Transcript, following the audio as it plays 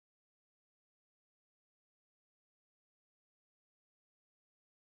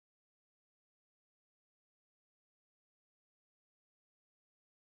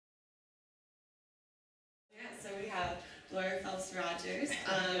we have Laura Phelps-Rogers.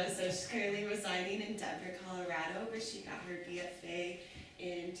 So she's currently residing in Denver, Colorado, where she got her BFA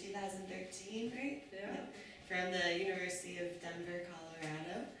in 2013, right? Yeah. From the University of Denver,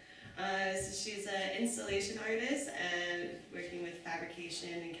 Colorado. So she's an installation artist and working with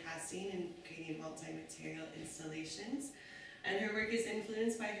fabrication and casting and creating multi-material installations. And her work is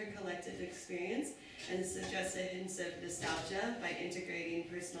influenced by her collective experience and suggested hints of nostalgia by integrating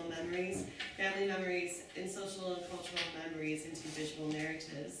personal memories, family memories, and social and cultural memories into visual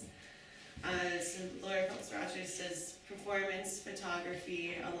narratives. So Laura Phelps-Rogers does performance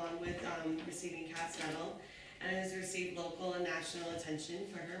photography along with receiving cast medal, and has received local and national attention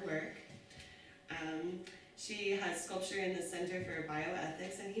for her work. She has sculpture in the Center for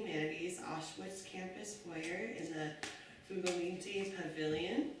Bioethics and Humanities, Auschwitz Campus Foyer in the Fugaminti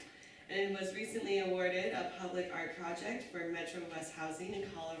Pavilion, and was recently awarded a public art project for Metro West Housing in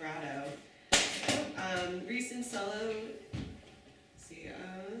Colorado. Recent solo,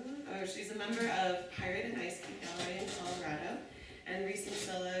 she's a member of Pirate and Ice Cream Gallery in Colorado, and recent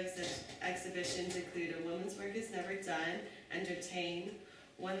solo exhibitions include A Woman's Work Is Never Done, Entertain,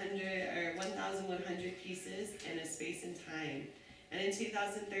 1,100 Pieces, and A Space and Time. And in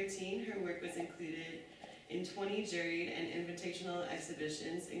 2013, her work was included in 20 juried and invitational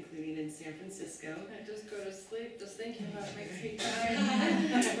exhibitions, including in San Francisco. I just go to sleep just thinking about it makes me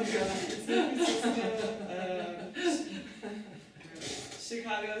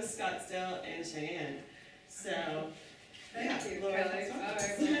Chicago, Scottsdale, and Cheyenne. So, thank you, Laura. Kelly.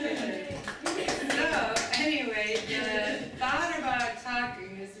 So, anyway, the thought about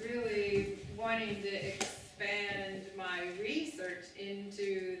talking is really wanting to expand my research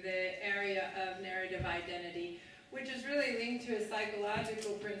into the area of narrative identity, which is really linked to a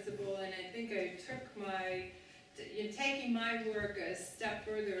psychological principle, and I think I took taking my work a step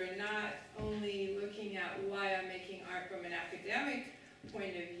further and not only looking at why I'm making art from an academic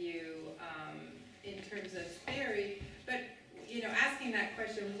point of view in terms of theory, but asking that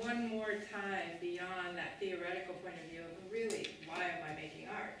question one more time beyond that theoretical point of view of really, why am I making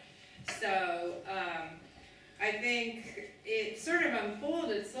art? So I think it sort of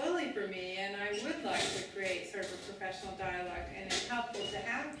unfolded slowly for me, and I would like to create sort of a professional dialogue, and it's helpful to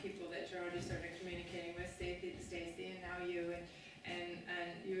have people that you're already sort of communicating with, Stacey, and now you, and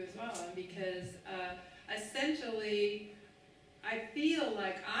you as well, and because essentially I feel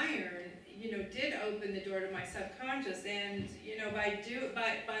like iron, did open the door to my subconscious, and by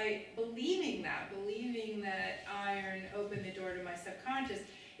believing that iron opened the door to my subconscious,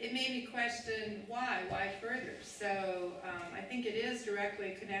 it made me question why further. So I think it is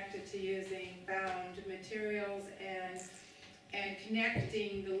directly connected to using found materials and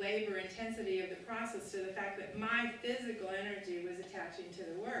connecting the labor intensity of the process to the fact that my physical energy was attaching to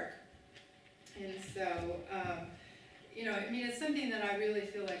the work. And so it's something that I really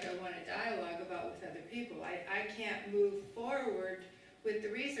feel like I want to dialogue about with other people. I can't move forward with the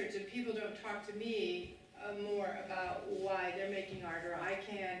research if people don't talk to me more about why they're making art, or I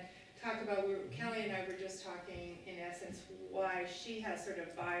can talk about, Kelly and I were just talking, in essence, why she has sort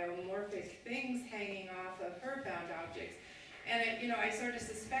of biomorphic things hanging off of her found objects. And I sort of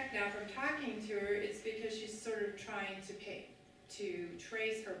suspect now from talking to her, it's because she's sort of trying to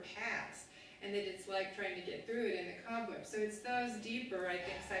trace her past, and that it's like trying to get through it in the cobweb. So it's those deeper, I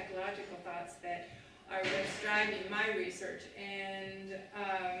think, psychological thoughts that are what's driving my research. And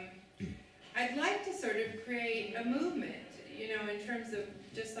I'd like to sort of create a movement, in terms of,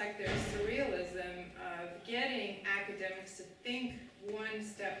 just like there's surrealism, of getting academics to think one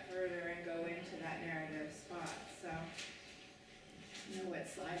step further and go into that narrative spot. So, what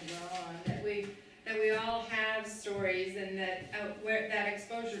slide we're on, that we all have stories, and that where that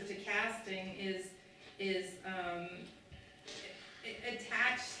exposure to casting is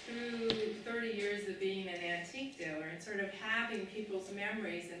attached through 30 years of being an antique dealer and sort of having people's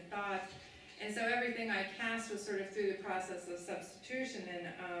memories and thoughts. And so everything I cast was sort of through the process of substitution, and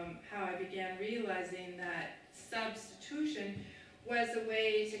how I began realizing that substitution was a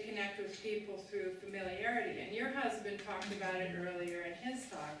way to connect with people through familiarity. And your husband talked about it earlier in his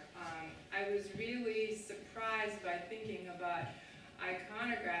talk. I was really surprised by thinking about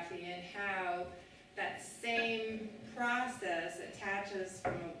iconography and how that same process attaches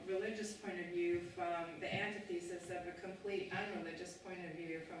from a religious point of view from the antithesis of a complete unreligious point of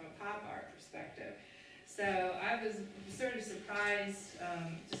view from a pop art perspective. So I was sort of surprised,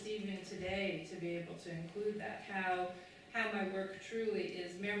 just even today, to be able to include that, how my work truly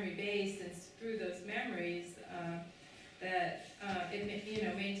is memory-based, and through those memories that it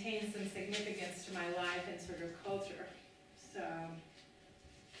maintains some significance to my life and sort of culture.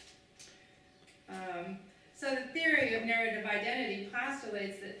 So So the theory of narrative identity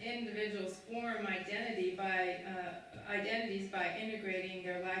postulates that individuals form identities by integrating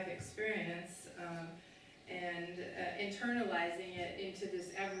their life experience and internalizing it into this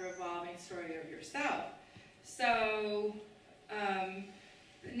ever-evolving story of yourself. So the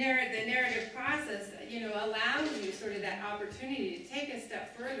narrative process, allows you sort of that opportunity to take a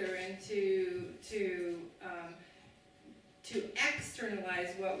step further and to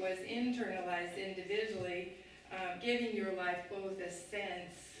externalize what was internalized individually, giving your life both a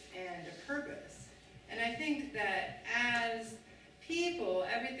sense and a purpose. And I think that as people,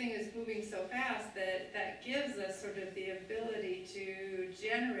 everything is moving so fast that gives us sort of the ability to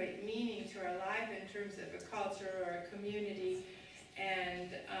generate meaning to our life in terms of a culture or a community, and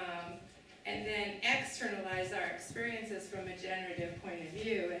then externalize our experiences from a generative point of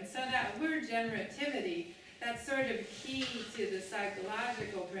view. And so that word generativity, that's sort of key to the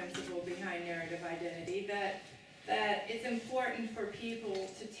psychological principle behind narrative identity, that it's important for people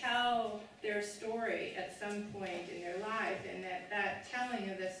to tell their story at some point in their life, and that telling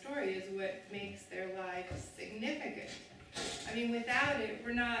of the story is what makes their life significant. I mean, without it,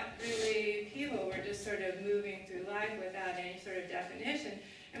 we're not really people. We're just sort of moving through life without any sort of definition.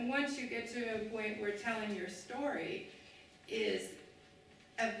 And once you get to a point where telling your story is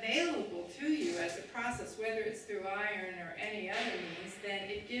available to you as a process, whether it's through iron or any other means, then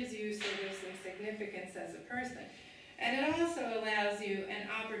it gives you sort of some significance as a person. And it also allows you an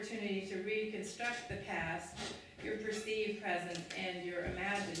opportunity to reconstruct the past, your perceived present, and your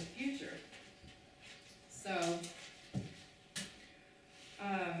imagined future. So,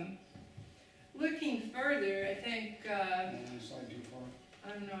 looking further, I think, slide too far. I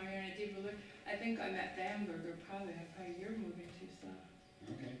don't know, you're in a deeper look. I think I'm at Bamberger, probably you're moving too slow.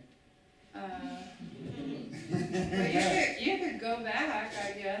 Okay. But you could go back,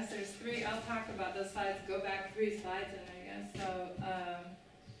 I guess. There's 3, I'll talk about those slides, go back 3 slides, and I guess.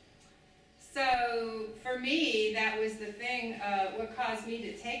 So for me, that was the thing, what caused me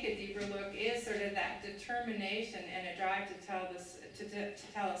to take a deeper look is sort of that determination and a drive to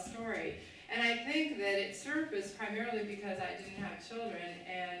tell a story. And I think that it surfaced primarily because I didn't have children,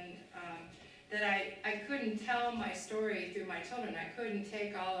 and that I couldn't tell my story through my children. I couldn't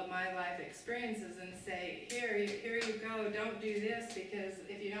take all of my life experiences and say, here you go, don't do this, because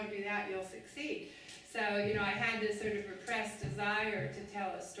if you don't do that, you'll succeed. So, I had this sort of repressed desire to tell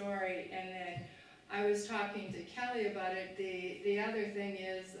a story, and then I was talking to Kelly about it. The other thing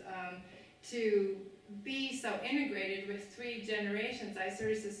is to be so integrated with 3 generations. I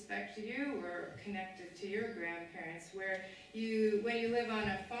sort of suspect you were connected to your grandparents, where when you live on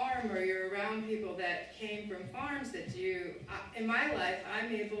a farm or you're around people that came from farms, that in my life,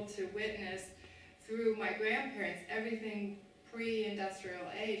 I'm able to witness through my grandparents everything pre-industrial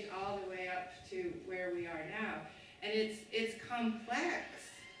age all the way up to where we are now. And it's complex.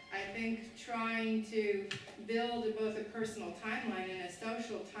 I think trying to build both a personal timeline and a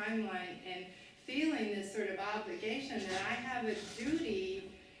social timeline, and feeling this sort of obligation that I have a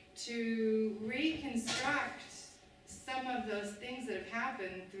duty to reconstruct some of those things that have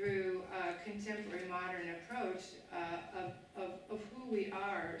happened through a contemporary modern approach of who we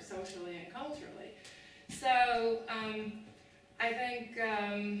are socially and culturally. So I think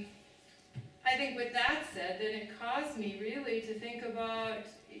with that said, then it caused me really to think about,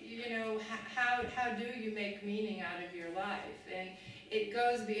 how do you make meaning out of your life? And it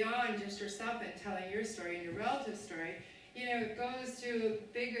goes beyond just yourself and telling your story and your relative story. It goes to a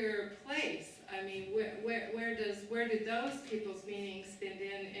bigger place. I mean, where do those people's meanings fit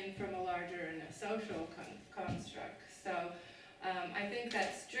in from a larger and a social construct? So I think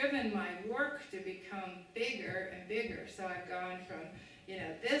that's driven my work to become bigger and bigger. So I've gone from,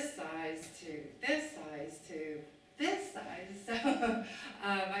 this size to this size to this size. So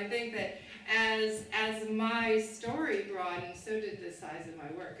I think that as my story broadened, so did the size of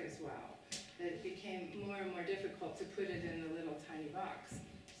my work as well. It became more and more difficult to put it in a little tiny box.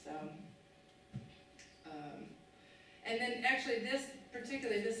 So, and then actually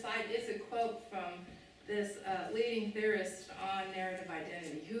this slide is a quote from this leading theorist on narrative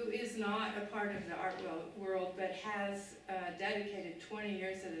identity, who is not a part of the art world, but has dedicated 20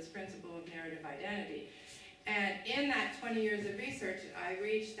 years to this principle of narrative identity. And in that 20 years of research, I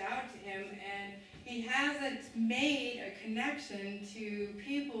reached out to him, and he hasn't made a connection to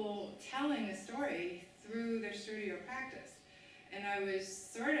people telling a story through their studio practice. And I was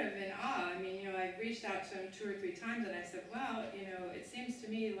sort of in awe. I mean, I reached out to him 2 or 3 times, and I said, well, it seems to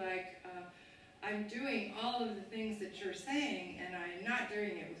me like I'm doing all of the things that you're saying, and I'm not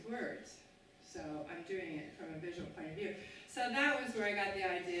doing it with words. So I'm doing it from a visual point of view. So that was where I got the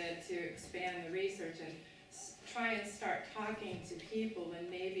idea to expand the research and try and start talking to people and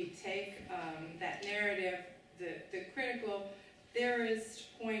maybe take that narrative, the critical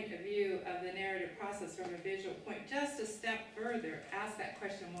theorist point of view of the narrative process from a visual point just a step further, ask that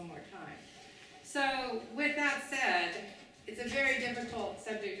question one more time. So with that said, it's a very difficult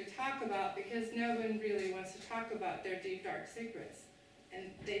subject to talk about because no one really wants to talk about their deep, dark secrets. And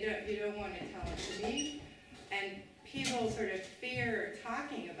you don't want to tell it to me. And people sort of fear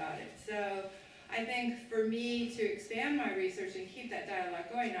talking about it. So I think for me to expand my research and keep that dialogue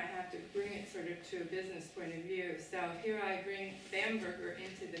going, I have to bring it sort of to a business point of view. So here I bring Bamberger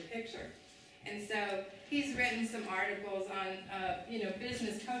into the picture. And so he's written some articles on,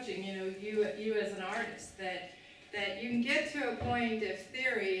 business coaching, you as an artist, that you can get to a point of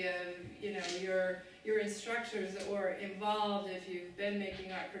theory of, your instructors or involved if you've been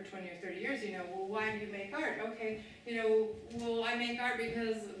making art for 20 or 30 years, well, why do you make art? Okay, well, I make art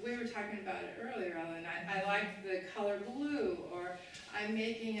because we were talking about it earlier, Ellen. I like the color blue, or I'm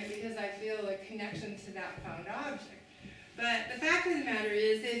making it because I feel a connection to that found object. But the fact of the matter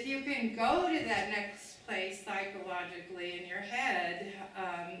is, if you can go to that next place psychologically in your head,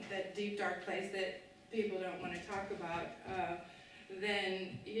 that deep, dark place that people don't want to talk about,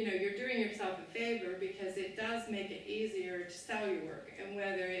 then you're doing yourself a favor because it does make it easier to sell your work. And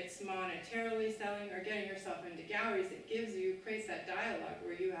whether it's monetarily selling or getting yourself into galleries, it creates that dialogue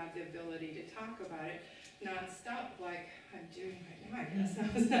where you have the ability to talk about it non-stop like I'm doing right now, I guess.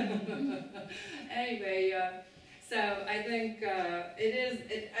 Anyway, so I think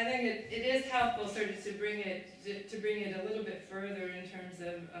it is helpful sort of to bring it a little bit further in terms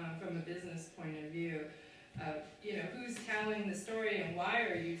of from a business point of view. Who's telling the story and why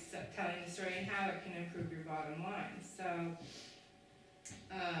are you telling the story and how it can improve your bottom line. So,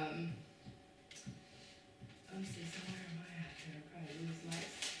 let's see, so where am I at here? I'm trying to lose my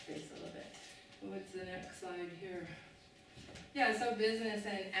space a little bit. What's the next slide here? Yeah, so business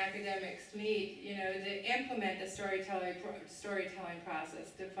and academics meet, to implement the storytelling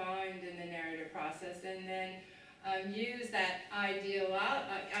process defined in the narrative process, and then use that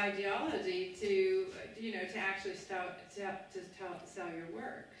ideology to actually sell your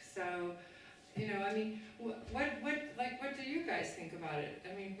work. So, what do you guys think about it?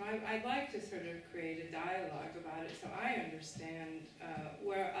 I mean, I'd like to sort of create a dialogue about it so I understand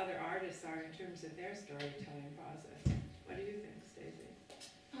where other artists are in terms of their storytelling process. What do you think, Stacey?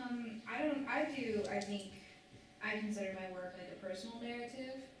 I consider my work like a personal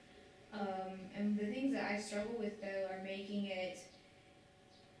narrative. And the things that I struggle with, though, are making it,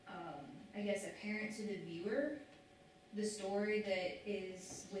 apparent to the viewer, the story that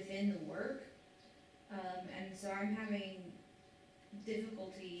is within the work. And so I'm having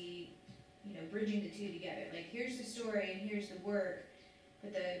difficulty, bridging the two together. Like, here's the story and here's the work,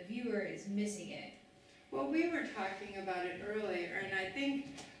 but the viewer is missing it. Well, we were talking about it earlier, and I think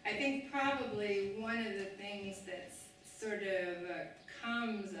probably one of the things that's sort of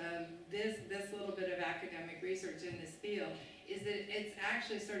comes of this little bit of academic research in this field is that it's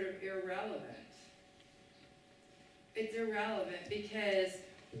actually sort of irrelevant. It's irrelevant because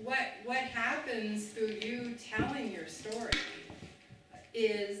what happens through you telling your story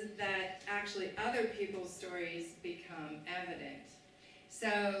is that actually other people's stories become evident.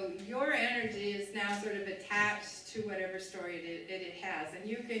 So your energy is now sort of attached to whatever story it has. And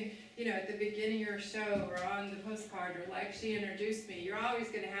you can, at the beginning of your show or on the postcard or like she introduced me, you're always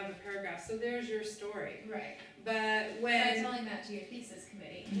going to have a paragraph. So there's your story. Right. But when... I'm telling that to your thesis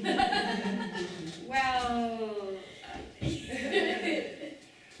committee.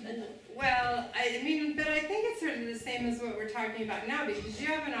 But I think it's sort of the same as what we're talking about now because you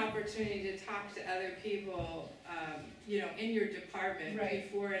have an opportunity to talk to other people, in your department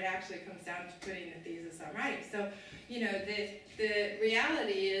before it actually comes down to putting the thesis on writing. So, the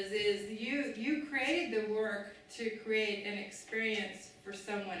reality is you created the work to create an experience for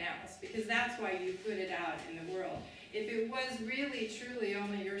someone else because that's why you put it out in the world. If it was really, truly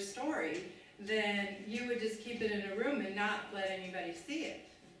only your story, then you would just keep it in a room and not let anybody see it.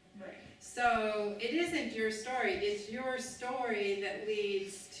 Right. So it isn't your story, it's your story that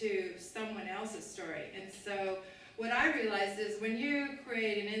leads to someone else's story. And so what I realized is when you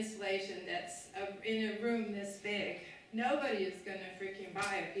create an installation that's in a room this big, nobody is going to freaking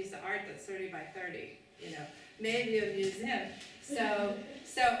buy a piece of art that's 30 by 30, maybe a museum. So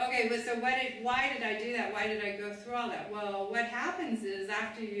why did I do that? Why did I go through all that? Well, what happens is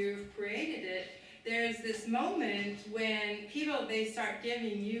after you've created it, there's this moment when they start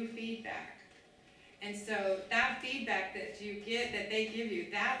giving you feedback. And so that feedback that you get, that they give you,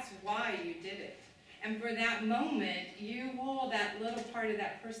 that's why you did it. And for that moment, you hold that little part of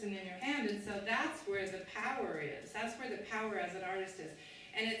that person in your hand, and so that's where the power is. That's where the power as an artist is.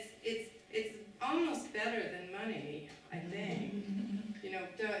 And it's almost better than money, I think. You know,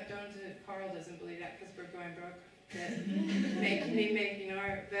 Carl doesn't believe that because we're going broke. That making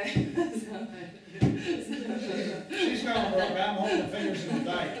art, but She's going broke, I'm holding fingers in the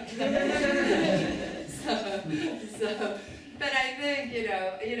dike. But I think, you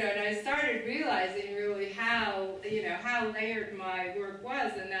know, and I started realizing really how layered my work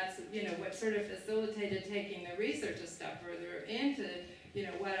was, and that's, you know, what sort of facilitated taking the research a step further into, you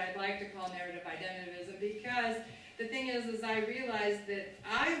know, what I'd like to call narrative identivism, because the thing is I realized that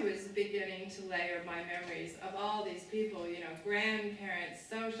I was beginning to layer my memories of all these people, you know, grandparents,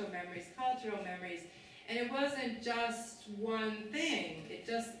 social memories, cultural memories, and it wasn't just one thing. It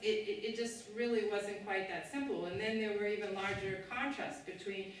just really wasn't quite that simple. And then there were even larger contrasts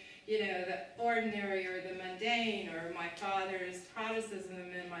between, you know, the ordinary or the mundane, or my father's Protestantism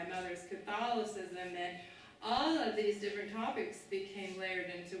and my mother's Catholicism, and all of these different topics became layered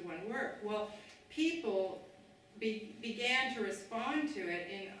into one work. Well, people began to respond to it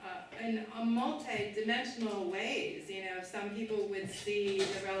in multi-dimensional ways. You know, some people would see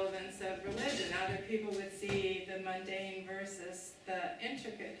the relevance of religion, other people would see the mundane versus the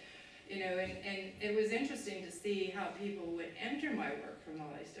intricate. You know, and it was interesting to see how people would enter my work from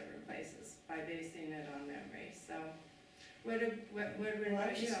all these different places by basing it on memory. So, what Well, I about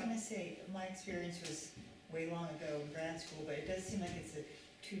was you? just going to say, my experience was way long ago in grad school, but it does seem like it's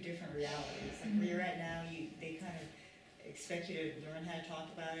two different realities. Like where you're at now, they kind of expect you to learn how to talk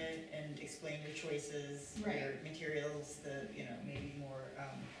about it and explain your choices, your materials, maybe more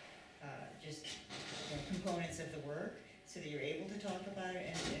just components of the work, so that you're able to talk about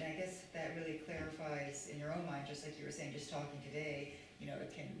it. And I guess that really clarifies in your own mind, just like you were saying, just talking today, you know,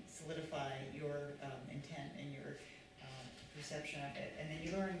 it can solidify your intent and your perception of it. And then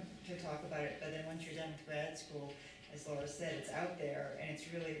you learn to talk about it, but then once you're done with grad school, as Laura said, it's out there, and it's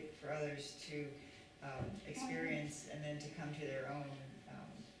really for others to experience and then to come to their own,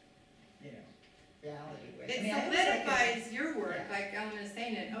 reality with. It solidifies your work, like Ellen is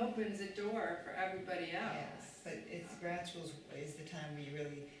saying, it opens a door for everybody else. Yeah, but it's grad school is the time where you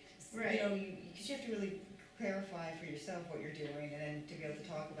really, Right. because you have to really clarify for yourself what you're doing, and then to be able to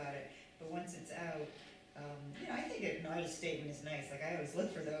talk about it. But once it's out, I think an artist statement is nice. Like, I always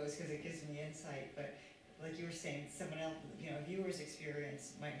look for those because it gives me insight, but like you were saying, someone else, a viewer's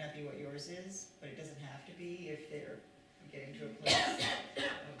experience might not be what yours is, but it doesn't have to be if they're getting to a place.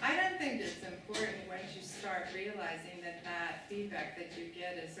 I don't think it's important once you start realizing that feedback that you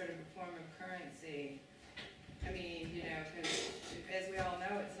get is sort of a form of currency. I mean, because as we all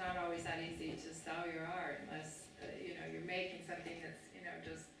know, it's not always that easy to sell your art unless, you're making something that's,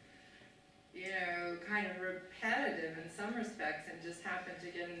 just, kind of repetitive in some respects, and just happen to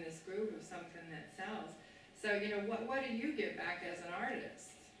get in this groove of something that sells. So, what do you get back as an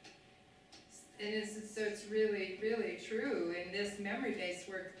artist? And it's really, really true. In this memory-based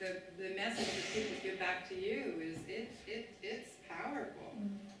work, the message that people give back to you is it's powerful.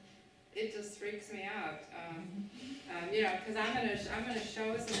 It just freaks me out. Because I'm gonna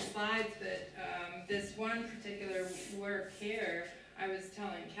show some slides, but this one particular work here, I was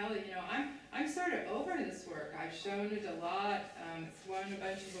telling Kelly, I'm sort of over this work. I've shown it a lot. It's won a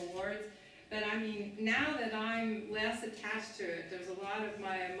bunch of awards. But I mean, now that I'm less attached to it, there's a lot of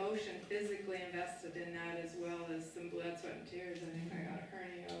my emotion physically invested in that, as well as some blood, sweat, and tears. I think I got a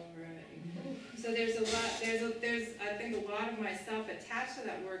hernia over it. So there's a lot. There's I think a lot of myself attached to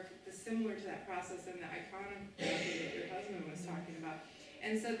that work, similar to that process in the iconography that your husband was talking about.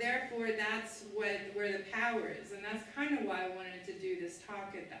 And so therefore, that's where the power is, and that's kind of why I wanted to do this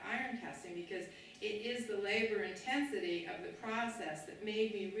talk at the iron casting, because it is the labor intensity of the process that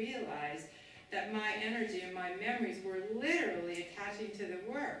made me realize that my energy and my memories were literally attaching to the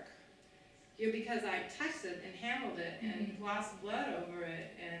work. Because I touched it and handled it and lost blood over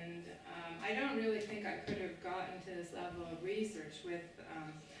it, and I don't really think I could have gotten to this level of research with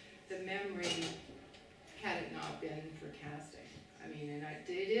the memory had it not been for casting. I mean, and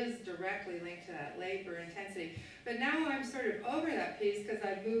it is directly linked to that labor intensity. But now I'm sort of over that piece because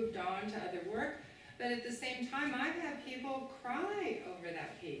I've moved on to other work. But at the same time, I've had people cry over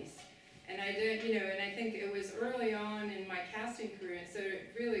that piece. And I did, and I think it was early on in my casting career, and so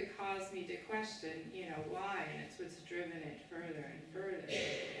it really caused me to question, why, and it's what's driven it further and further.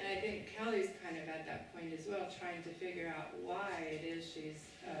 And I think Kelly's kind of at that point as well, trying to figure out why it is she's,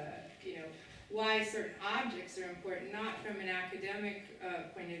 why certain objects are important, not from an academic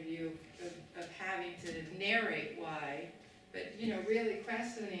point of view of having to narrate why, but really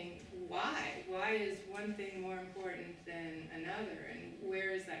questioning why? Why is one thing more important than another, and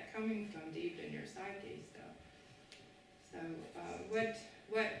where is that coming from deep in your psyche? So what,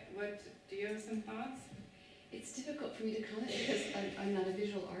 do you have some thoughts? It's difficult for me to comment because I'm not a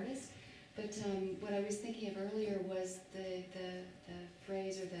visual artist, but what I was thinking of earlier was the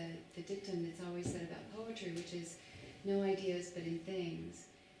phrase or the dictum that's always said about poetry, which is no ideas but in things.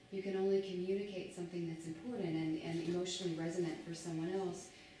 You can only communicate something that's important and emotionally resonant for someone else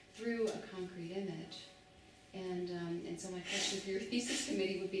through a concrete image. And so my question for your thesis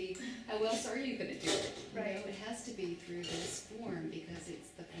committee would be, how else are you going to do it? You know, it has to be through this form because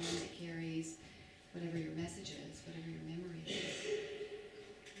it's the form that carries whatever your message is, whatever your memory is.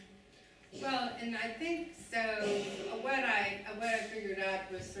 Well, and I think so. What I figured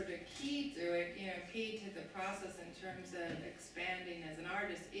out was sort of key to it. Key to the process in terms of expanding as an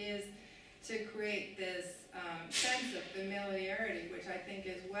artist is to create this sense of familiarity, which I think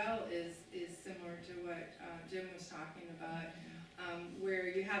as well is similar to what Jim was talking about, where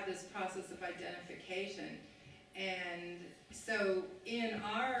you have this process of identification. And so in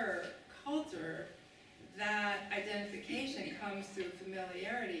our culture, that identification comes through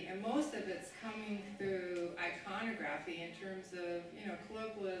familiarity, and most of it's coming through iconography in terms of,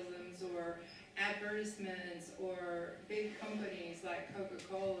 colloquialisms or advertisements or big companies like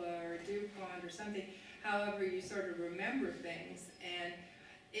Coca-Cola or DuPont or something, however you sort of remember things. And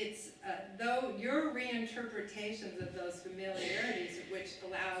it's, though your reinterpretations of those familiarities, which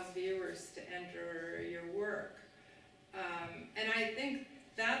allows viewers to enter your work. And I think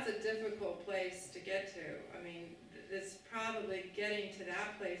that's a difficult place to get to. I mean, this probably getting to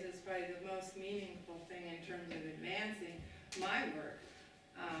that place is probably the most meaningful thing in terms of advancing my work.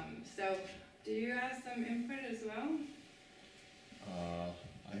 So, do you have some input as well?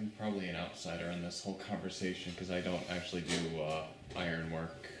 I'm probably an outsider in this whole conversation because I don't actually do iron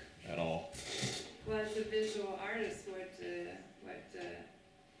work at all. Well, as a visual artist, what do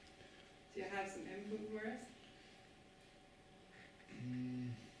you have some input for us?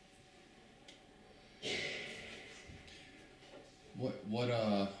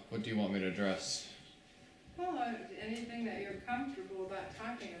 What do you want me to address? Well, anything that you're comfortable about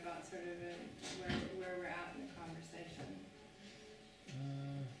talking about, sort of where we're at in the conversation.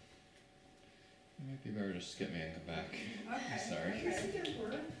 It might be better to skip me and come back. Okay. Sorry.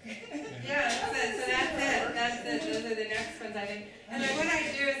 Okay. Yeah, that's it. Those are the next ones, I think. And then what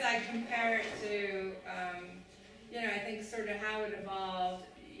I do is I compare it to, I think sort of how it evolved,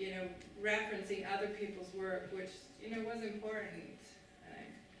 referencing other people's work, which, was important.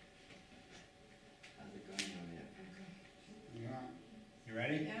 How's it going over there? You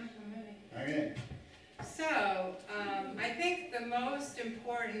ready? Yeah, I'm ready. Okay. So, I think the most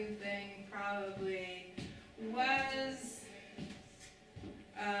important thing probably was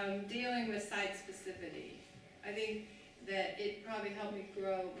dealing with site specificity. I think that it probably helped me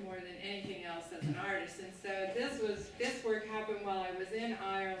grow more than anything else as an artist. And so this work happened while I was in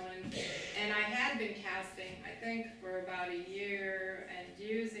Ireland, and I had been casting, I think, for about a year and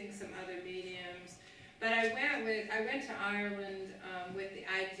using some other mediums. But I went to Ireland with the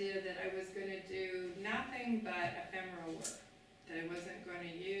idea that I was going to do nothing but ephemeral work, that I wasn't going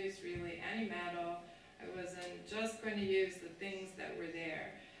to use really any metal. I wasn't just going to use the things that were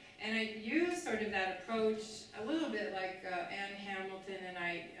there. And I use sort of that approach a little bit like Anne Hamilton, and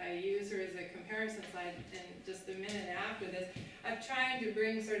I use her as a comparison slide in just a minute after this, of trying to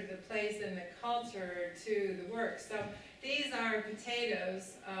bring sort of the place and the culture to the work. So these are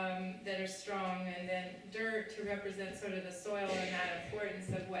potatoes that are strong, and then dirt to represent sort of the soil and that importance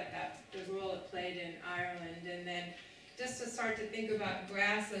of the role it played in Ireland. And then just to start to think about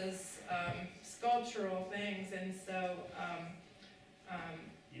grasses, sculptural things, and so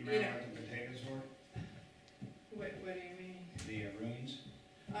You remember what the potatoes were? what do you mean? The runes?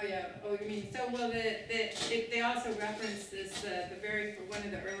 Oh yeah. Oh, you mean so? Well, they also reference this one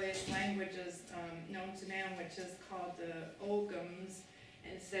of the earliest languages known to man, which is called the Oghams,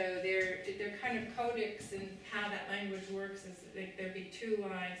 and so they're kind of codics in how that language works. Is there'd be 2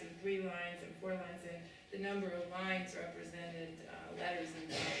 lines and 3 lines and 4 lines, and the number of lines represented letters in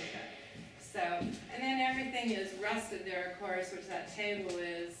the alphabet. So, and then everything is rusted there, of course, which that table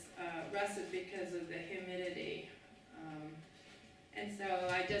is rusted because of the humidity. And so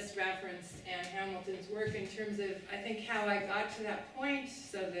I just referenced Anne Hamilton's work in terms of, I think, how I got to that point.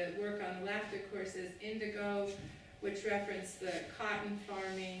 So the work on the left, of course, is indigo, which referenced the cotton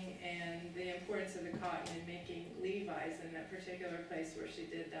farming and the importance of the cotton in making Levi's in that particular place where she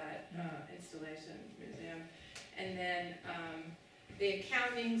did that installation museum. And then the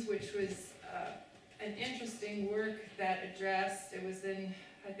accountings, which was an interesting work that addressed, it was in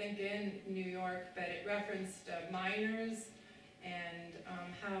I think in New York, but it referenced miners and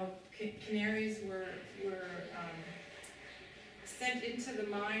how canaries were sent into the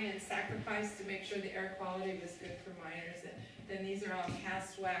mine and sacrificed to make sure the air quality was good for miners. And then these are all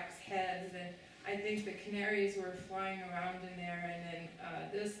cast wax heads, and I think the canaries were flying around in there, and then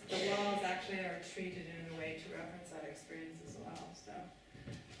the walls actually are treated in a way to reference that experience as well. So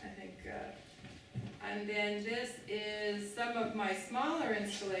I think, and then this is some of my smaller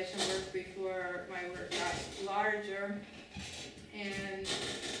installation work before my work got larger. And,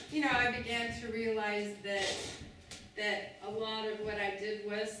 you know, I began to realize that a lot of what I did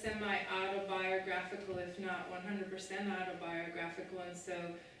was semi-autobiographical, if not 100% autobiographical, and so,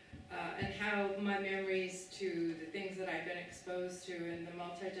 and how my memories to the things that I've been exposed to and the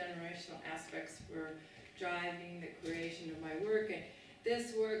multi-generational aspects were driving the creation of my work. And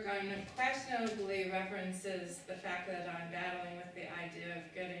this work unquestionably references the fact that I'm battling with the idea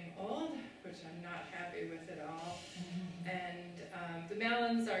of getting old, which I'm not happy with at all. And the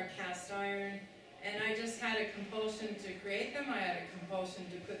melons are cast iron, and I just had a compulsion to create them. I had a compulsion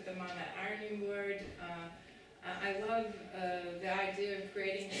to put them on that ironing board. I love the idea of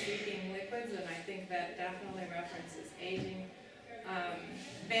creating sleeping liquids, and I think that definitely references aging.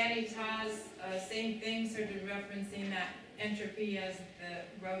 Vanitas, same thing, sort of referencing that entropy as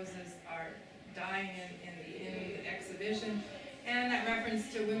the roses are dying in the exhibition. And that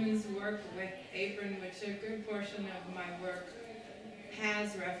reference to women's work with apron, which a good portion of my work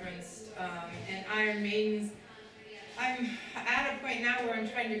has referenced, and Iron Maidens. I'm at a point now where I'm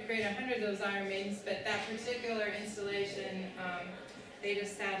trying to create 100 of those Iron Maidens, but that particular installation, they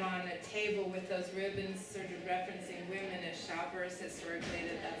just sat on a table with those ribbons sort of referencing women as shoppers. Historically,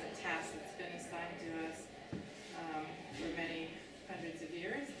 that's a task that's been assigned to us for many hundreds of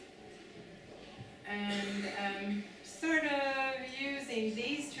years. And sort of using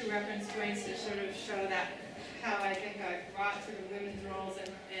these two reference points to sort of show that how I think I've brought sort of women's roles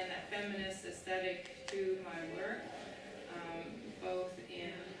and that feminist aesthetic to my work, both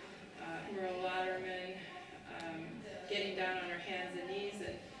in Merle Latterman, getting down on her hands and knees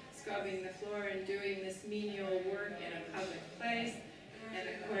and scrubbing the floor and doing this menial work in a public place, and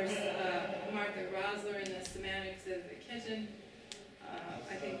of course Martha Rosler in the semantics of the kitchen.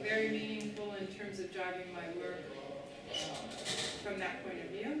 I think very meaningful in terms of driving my work from that point of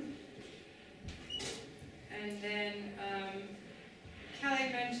view. And then Kelly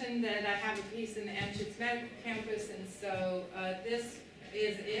mentioned that I have a piece in the Anschutz Medical Campus, and so this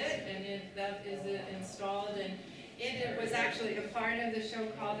is it, and that is it installed. And it was actually a part of the show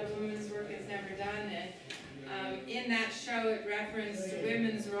called A Woman's Work Is Never Done, and in that show it referenced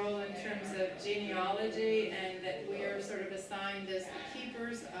women's role in terms of genealogy, and that we are sort of assigned as the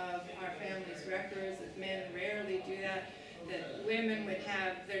keepers of our family's records, that men rarely do that. That women would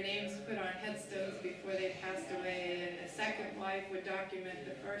have their names put on headstones before they passed away, and the second wife would document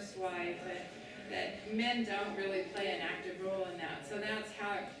the first wife, that men don't really play an active role in that. So that's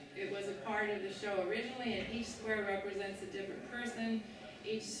how it was a part of the show originally, and each square represents a different person.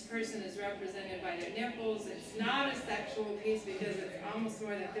 Each person is represented by their nipples. It's not a sexual piece because it's almost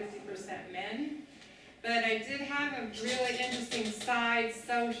more than 50% men. But I did have a really interesting side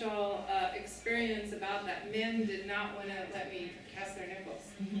social experience about that. Men did not want to let me cast their nipples.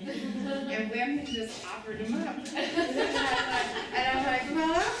 And women just offered them up. And I'm like,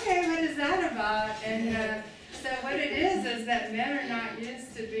 well, okay, what is that about? And so what it is that men are not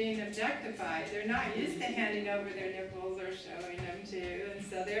used to being objectified. They're not used to handing over their nipples or showing them to you. And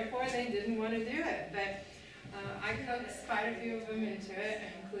so therefore they didn't want to do it. But I coaxed quite a few of them into it,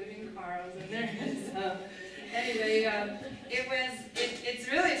 including Carl's in there. So anyway, it's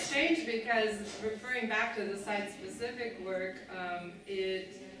really strange because referring back to the site-specific work,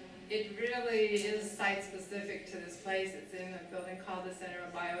 it really is site-specific to this place. It's in a building called the Center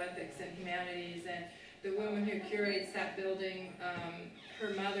of Bioethics and Humanities, and the woman who curates that building,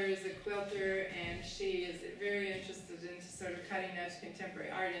 her mother is a quilter, and she is very interested in sort of cutting-edge contemporary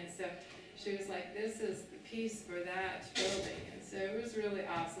art, and so she was like, this is the piece for that building, and so it was really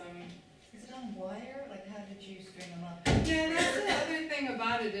awesome. Is it on wire? Like, how did you string them up? Yeah, that's the other thing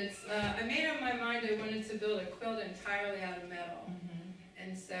about it. It's I made up my mind I wanted to build a quilt entirely out of metal,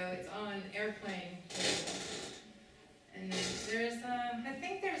 and so it's on airplane. And then there's I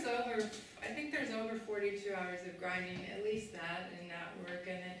think there's over 42 hours of grinding, at least that in that work,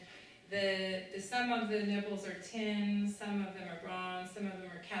 and then some of the nibbles are tin, some of them are bronze, some of them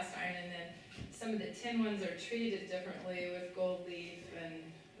are cast iron, and then some of the tin ones are treated differently with gold leaf, and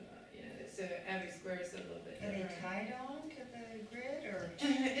you know, so every square is a little bit different. Are they tied on to the grid, or?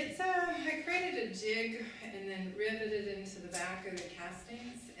 It's I created a jig, and then riveted into the back of the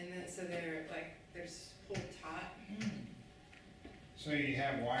castings, and then so they're pulled taut. So you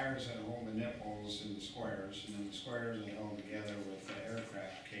have wires that hold the nipples in the squares, and then the squares are held together with the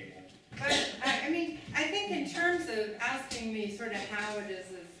aircraft cable. But I mean, I think in terms of asking me sort of how it is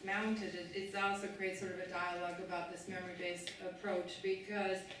mounted, it also creates sort of a dialogue about this memory-based approach,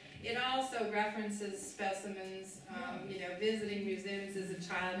 because it also references specimens, you know, visiting museums as a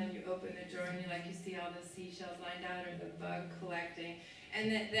child, and you open the drawer and you see all the seashells lined out, or the bug collecting.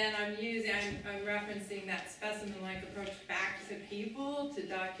 And then I'm referencing that specimen-like approach back to people to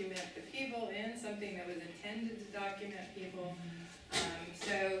document the people in something that was intended to document people.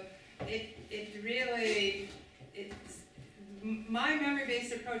 So my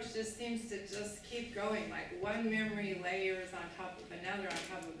memory-based approach just seems to just keep going, like one memory layers on top of another, on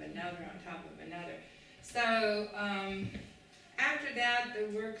top of another, on top of another. So after that,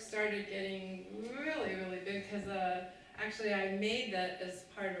 the work started getting really, really big, because actually I made that as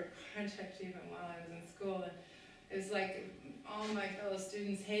part of a project even while I was in school. And it was like all my fellow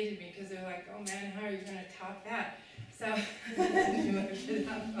students hated me, because they're like, oh man, how are you going to top that? So I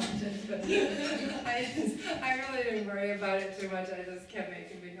really didn't worry about it too much. I just kept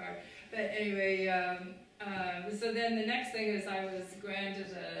making me hard. But anyway, so then the next thing is I was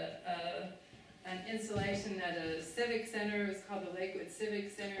granted an installation at a civic center. It was called the Lakewood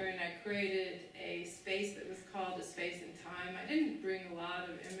Civic Center, and I created a space that was called A Space and Time. I didn't bring a lot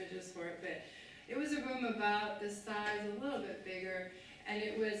of images for it, but it was a room about this size, a little bit bigger. And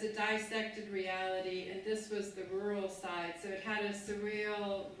it was a dissected reality, and this was the rural side. So it had a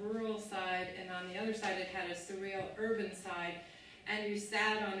surreal rural side, and on the other side it had a surreal urban side. And you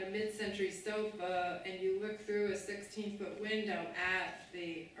sat on a mid-century sofa, and you looked through a 16-foot window at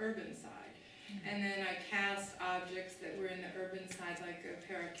the urban side. And then I cast objects that were in the urban side, like a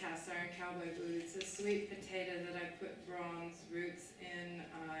pair of cast iron cowboy boots, a sweet potato that I put bronze roots in.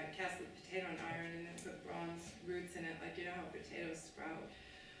 I cast the potato in iron and then put bronze roots in it, like you know how potatoes sprout.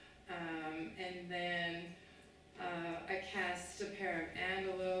 And then I cast a pair of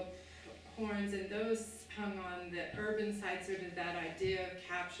antelope horns, and those hung on the urban side, sort of that idea of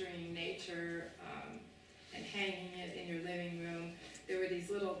capturing nature and hanging it in your living room. There were these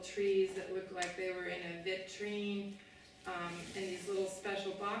little trees that looked like they were in a vitrine, in these little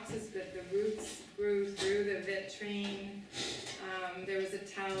special boxes, but the roots grew through the vitrine. There was a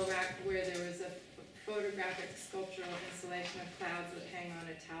towel rack where there was a photographic sculptural installation of clouds that hang on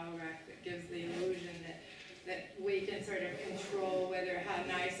a towel rack that gives the illusion that we can sort of control how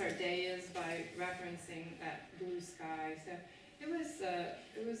nice our day is by referencing that blue sky. So it was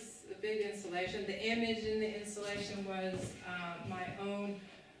a big installation. The image in the installation was my own,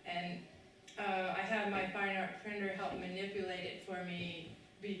 and I had my fine art printer help manipulate it for me,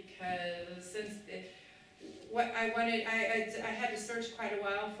 because since what I wanted, I had to search quite a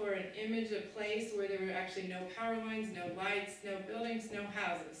while for an image, a place where there were actually no power lines, no lights, no buildings, no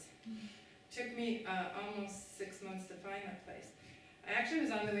houses. Took me almost 6 months to find that place. I actually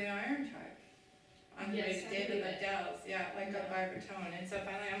was on the way to Iron Tribe. On the way to David Liddell's, like up by Bertone. And so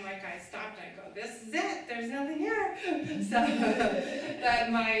finally I'm like, I stopped and I go, this is it, there's nothing here. So that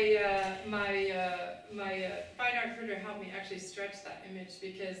my fine art printer helped me actually stretch that image,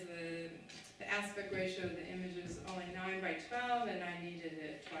 because the aspect ratio of the image was only 9 by 12, and I needed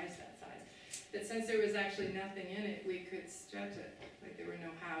it twice that size. But since there was actually nothing in it, we could stretch it. Like there were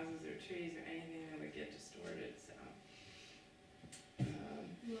no houses or trees or anything that would get distorted. So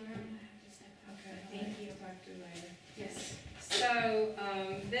okay, thank you. Talk to you later. Yes. So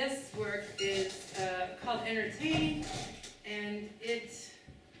this work is called Entertain, and it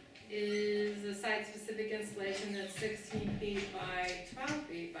is a site-specific installation that's 16 feet by 12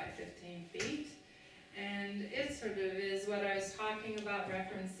 feet by 15 feet. And it sort of is what I was talking about,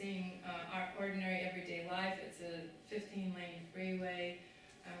 referencing our ordinary everyday life. It's a 15-lane freeway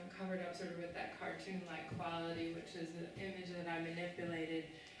covered up sort of with that cartoon-like quality, which is an image that I manipulated.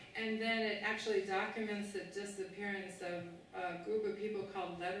 And then it actually documents the disappearance of a group of people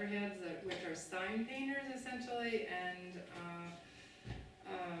called letterheads, which are sign painters essentially, and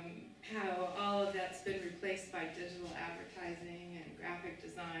how all of that's been replaced by digital advertising and graphic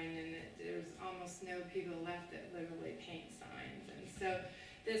design, and there's almost no people left that literally paint signs. And so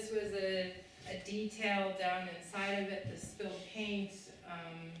this was a detail down inside of it, the spilled paint.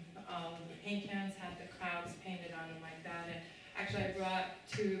 All of the paint cans had the clouds painted on them like that. And actually, I brought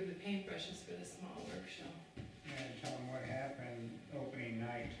 2 of the paintbrushes for the small workshop. Yeah, tell them what happened opening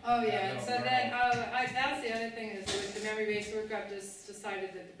night. Oh yeah, and so then that's the other thing is with the memory-based work, I've just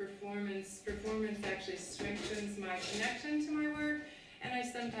decided that the performance actually strengthens my connection to my work, and I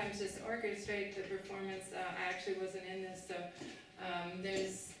sometimes just orchestrate the performance. I actually wasn't in this, so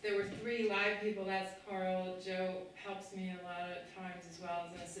there were 3 live people. That's Carl. Joe helps me a lot of times as well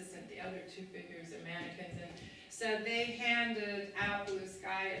as an assistant. The other 2 figures are mannequins, and so they handed out Blue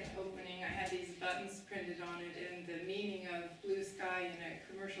Sky at the opening. I had these buttons printed on it, and the meaning of Blue Sky in a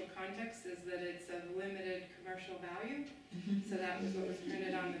commercial context is that it's of limited commercial value. So that was what was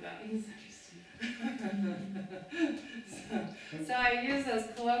printed on the buttons. so I use those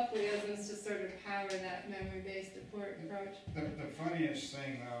colloquialisms to sort of power that memory-based approach. The funniest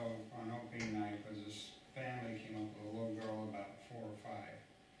thing though on opening night was this family came up with a little girl about 4 or 5,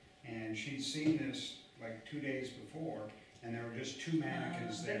 and she'd seen this like 2 days before, and there were just 2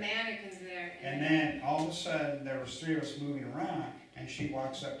 mannequins there. The mannequins there. And then all of a sudden there was 3 of us moving around, and she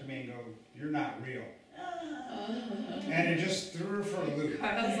walks up to me and goes, "You're not real." And it just threw her for a loop. I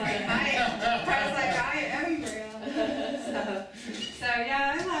was like, I am real. So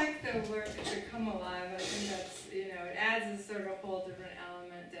yeah, I like the work to come alive. I think that's, it adds a sort of whole different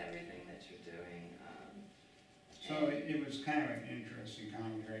element to everything that you're doing. So it was kind of an interesting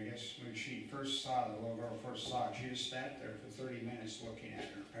commentary. I guess when she first saw the little girl she just sat there for 30 minutes looking at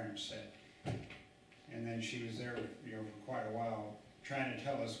her parents said. And then she was there, for quite a while, trying to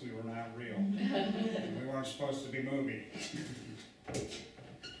tell us we were not real. And we weren't supposed to be moving.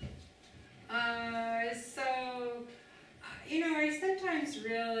 I sometimes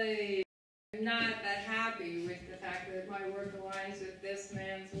really am not that happy with the fact that my work aligns with this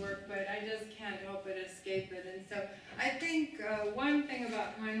man's work, but I just can't help but escape it. And so I think one thing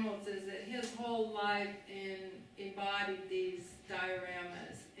about Heinholz is that his whole life embodied these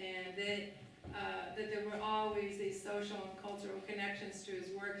dioramas, and that there were always these social and cultural connections to his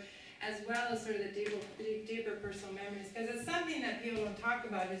work, as well as sort of the deeper personal memories. Because it's something that people don't talk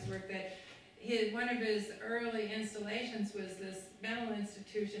about his work, that one of his early installations was this mental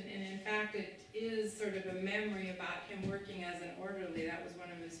institution, and in fact it is sort of a memory about him working as an orderly. That was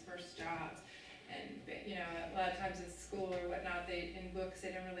one of his first jobs. And a lot of times at school or whatnot, in books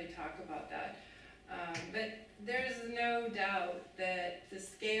they don't really talk about that. But there's no doubt that the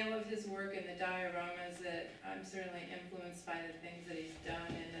scale of his work and the dioramas, that I'm certainly influenced by the things that he's done,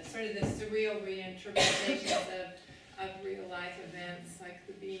 and sort of the surreal reinterpretations of real life events, like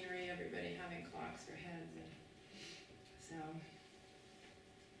the beanery, everybody having clocks for heads. And so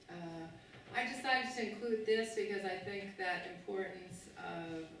I decided to include this because I think that importance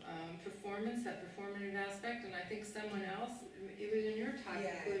of performance, that performative aspect, and I think someone else, it was in your talk,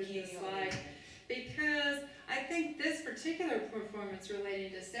 included this slide. Because I think this particular performance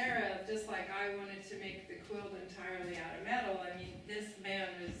relating to Sarah, just like I wanted to make the quilt entirely out of metal, I mean, this man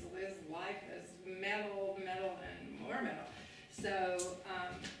his life is metal, and more metal. So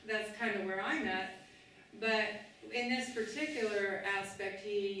that's kind of where I'm at. But in this particular aspect,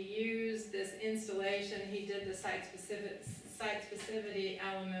 he used this installation, he did the site specificity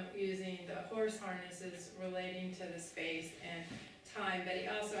element using the horse harnesses relating to the space and time, but he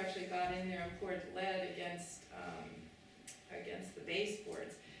also actually got in there and poured lead against the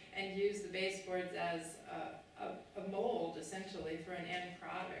baseboards and used the baseboards as a mold, essentially, for an end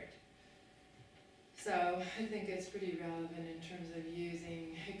product. So I think it's pretty relevant in terms of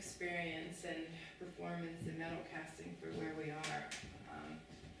using experience and performance in metal casting for where we are.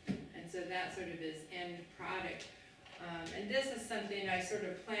 And so that sort of is end product. And this is something I sort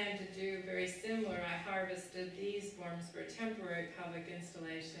of plan to do very similar. I harvested these forms for a temporary public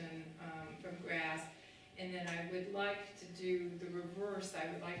installation from grass, and then I would like to do the reverse. I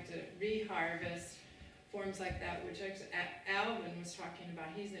would like to reharvest forms like that, which Alvin was talking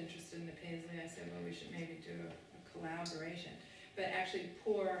about. He's interested in the paisley. I said, well, we should maybe do a collaboration, but actually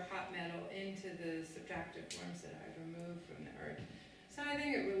pour hot metal into the subtractive forms that I've removed from the earth. So I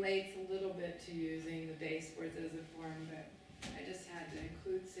think it relates a little bit to using the baseboards as a form, but I just had to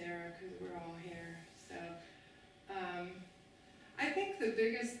include Sarah because we're all here. So I think the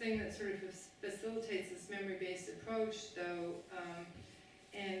biggest thing that sort of facilitates this memory-based approach, though,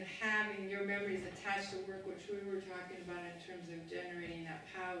 and having your memories attached to work, which we were talking about in terms of generating that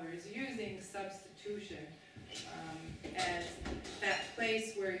power, is using substitution as that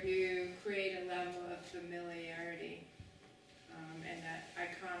place where you create a level of familiarity. And that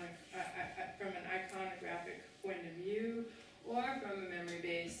from an iconographic point of view or from a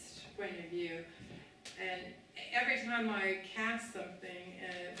memory-based point of view. And every time I cast something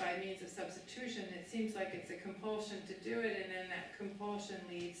by means of substitution, it seems like it's a compulsion to do it, and then that compulsion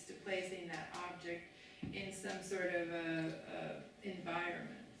leads to placing that object in some sort of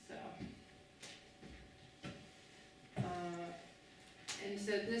environment. So. And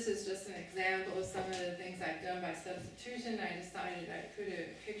so this is just an example of some of the things I've done by substitution. I decided I'd put a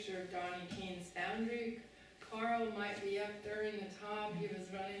picture of Donnie Kane's foundry. Carl might be up there in the top. He was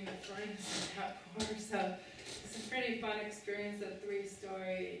running the furnace in that corner. So it's a pretty fun experience, a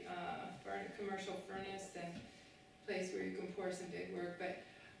 3-story commercial furnace and place where you can pour some big work. But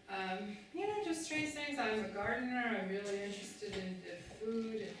you know, just strange things. I'm a gardener. I'm really interested in the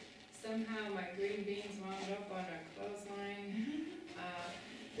food. Somehow my green beans wound up on a clothesline.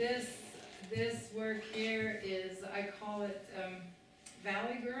 This work here is, I call it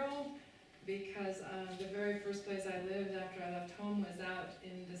Valley Girl, because the very first place I lived after I left home was out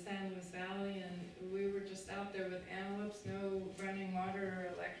in the San Luis Valley, and we were just out there with antelopes, no running water or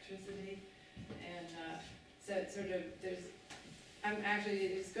electricity, and so it's sort of,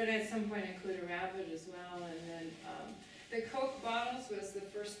 it's going to at some point include a rabbit as well, and then the Coke bottles was the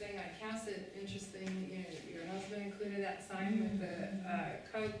first thing I casted. Interesting, you know, your husband included that sign with the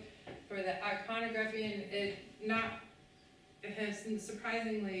Coke for the iconography, and it has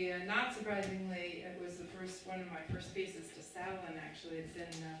surprisingly, not surprisingly, it was one of my first pieces to sell, and actually it's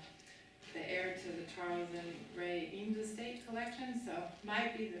in the heir to the Charles and Ray Eames Estate collection, so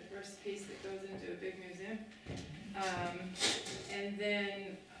might be the first piece that goes into a big museum. And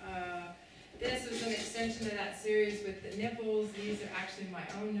then this was an extension of that series with the nipples. These are actually my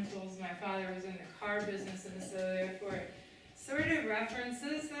own nipples. My father was in the car business, and so therefore it sort of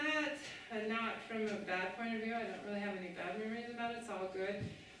references that, and not from a bad point of view. I don't really have any bad memories about it. It's all good.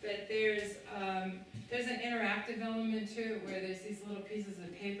 But there's an interactive element to it where there's these little pieces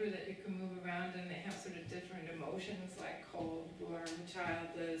of paper that you can move around, and they have sort of different emotions like cold, warm,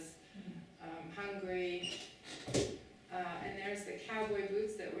 childless, hungry. And there's the cowboy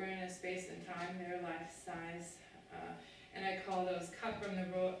boots that were in a space and time. They're life size. And I call those cut from the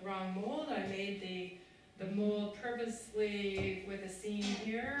wrong mold. I made the mold purposely with a seam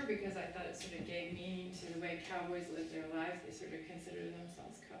here because I thought it sort of gave meaning to the way cowboys lived their lives. They sort of considered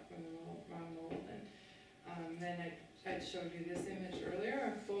themselves cut from the wrong mold. And then I showed you this image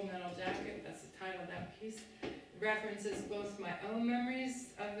earlier, a Full Metal Jacket. That's the title of that piece. References both my own memories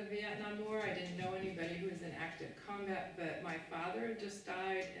of the Vietnam War. I didn't know anybody who was in active combat, but my father had just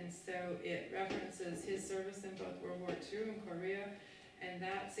died, and so it references his service in both World War II and Korea. And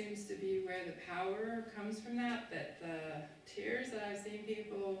that seems to be where the power comes from, that the tears that I've seen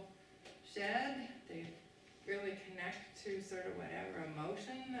people shed, they really connect to sort of whatever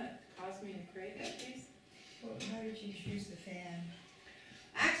emotion that caused me to create that piece. Well, how did you choose the fan?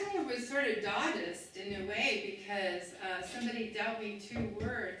 Actually, it was sort of Dadaist in a way, because somebody dealt me 2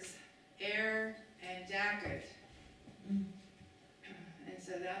 words, air and jacket. And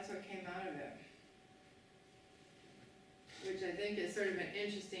so that's what came out of it. Which I think is sort of an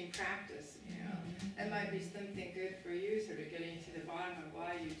interesting practice, you know. That might be something good for you, sort of getting to the bottom of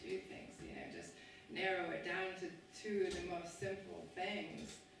why you do things, you know, just narrow it down to 2 of the most simple things,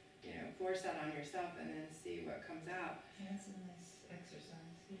 you know, force that on yourself and then see what comes out. Yeah, that's a nice exercise.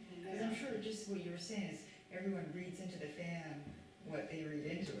 Because I'm sure just what you were saying is everyone reads into the fan what they read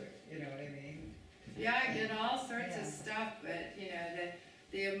into it, you know what I mean? Yeah, I get all sorts of stuff, but, you know,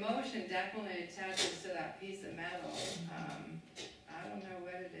 the emotion definitely attaches to that piece of metal. I don't know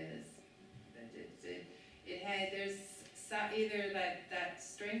what it is, but there's either that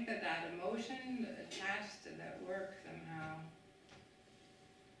strength of that emotion attached to that work somehow.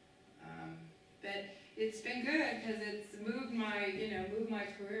 But it's been good because it's moved my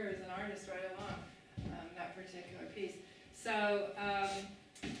career as an artist right along, that particular piece. So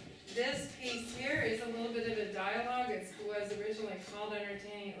this piece here is a little bit of a dialogue. It was originally called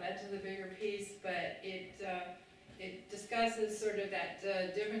Entertaining, it led to the bigger piece, but it discusses sort of that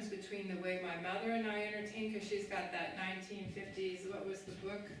difference between the way my mother and I entertain, because she's got that 1950s, what was the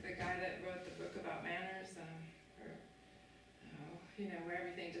book, the guy that wrote the book about manners, you know, where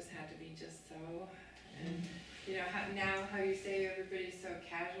everything just had to be just so, and you know, how you say everybody's so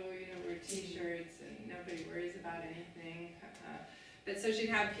casual, you know, wear t-shirts and nobody worries about anything. But so she'd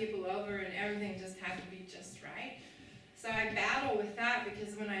have people over and everything just had to be just right. So I battle with that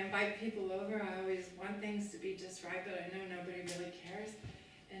because when I invite people over, I always want things to be just right, but I know nobody really cares.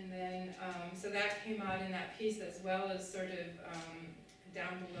 And then, so that came out in that piece, as well as sort of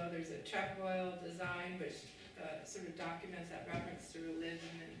down below there's a trefoil design which sort of documents that reference to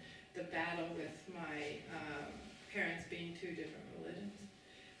religion and the battle with my parents being 2 different religions.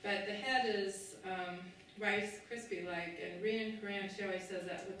 But the head is Rice Krispie-like, and Rian Karan, she always says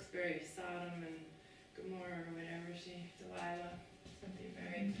that looks very Sodom and Gomorrah or whatever, Delilah, something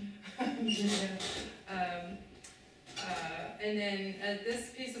very, and then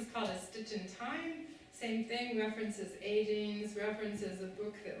this piece is called A Stitch in Time. same thing, references agings, references a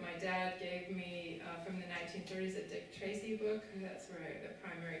book that my dad gave me from the 1930s, a Dick Tracy book, and that's where the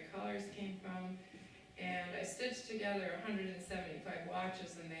primary colors came from. And I stitched together 175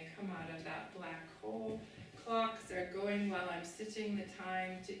 watches, and they come out of that black hole. Clocks are going while I'm stitching, the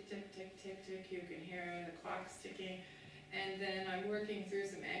time, tick, tick, tick, tick, tick, you can hear the clocks ticking. And then I'm working through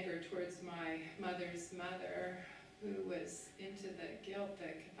some anger towards my mother's mother, who was into the guilt,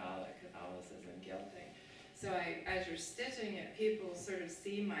 the Catholicism guilt thing. So as you're stitching it, people sort of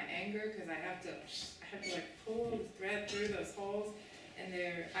see my anger, because I have to like pull the thread through those holes. And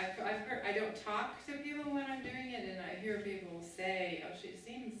I've heard, I don't talk to people when I'm doing it, and I hear people say, oh, she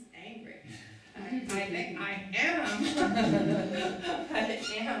seems angry. I think I am. I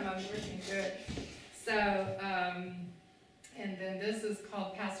am, I'm working through it. So, and then this is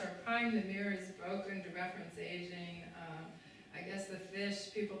called Past Our Prime, the mirror is broken, to reference aging. I guess the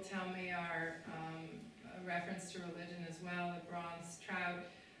fish, people tell me, are a reference to religion as well, the bronze trout.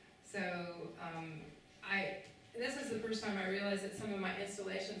 So, this is the first time I realized that some of my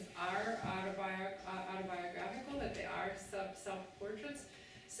installations are autobiographical, that they are self-portraits.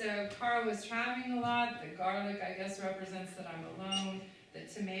 So Carl was traveling a lot. The garlic, I guess, represents that I'm alone. The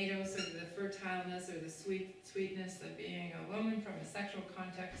tomatoes, sort of the fertileness or the sweetness of being a woman from a sexual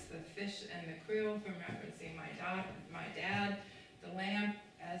context. The fish and the krill from referencing my dad. The lamp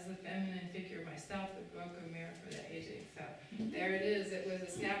as the feminine figure myself. The broken mirror for the aging. So there it is. It was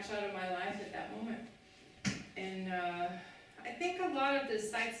a snapshot of my life at that moment. And I think a lot of the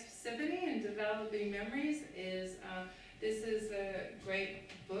site specificity and developing memories is, this is a great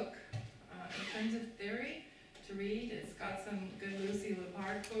book in terms of theory to read. It's got some good Lucy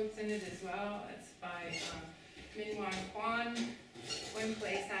Lepard quotes in it as well. It's by Minwan Kwan, One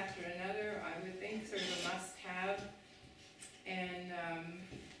Place After Another, I would think sort of a must-have. And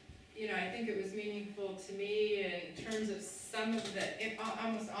you know, I think it was meaningful to me in terms of some of the,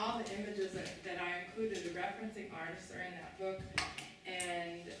 almost all the images that I included, the referencing artists are in that book,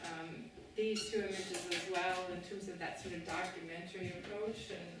 and these two images as well in terms of that sort of documentary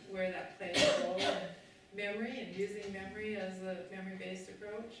approach and where that plays a role in memory and using memory as a memory-based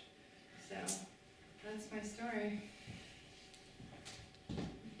approach. So that's my story.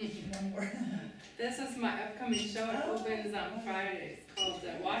 One more. This is my upcoming show. It opens on Friday. It's called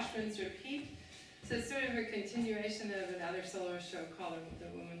Wash, Rinse, Repeat. So it's sort of a continuation of another solo show called The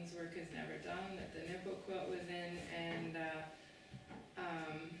Woman's Work Is Never Done that the nipple quilt was in, and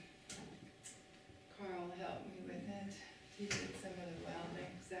Carl helped me with it. He did some of the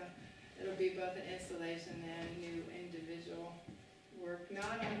welding. So it'll be both an installation and new individual work,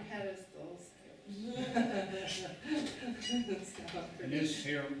 not on pedestals. And this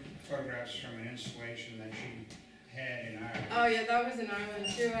here photographs from an installation that she had in Ireland. Oh yeah, that was in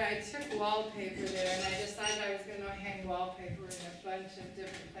Ireland too. I took wallpaper there, and I decided I was going to hang wallpaper in a bunch of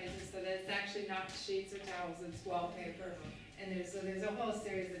different places, so that it's actually not sheets or towels, it's wallpaper. And there's a whole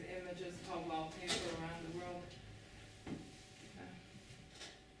series of images called Wallpaper around the world.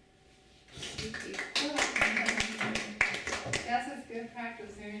 Yes, it's good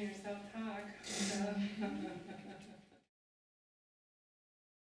practice hearing yourself talk. So.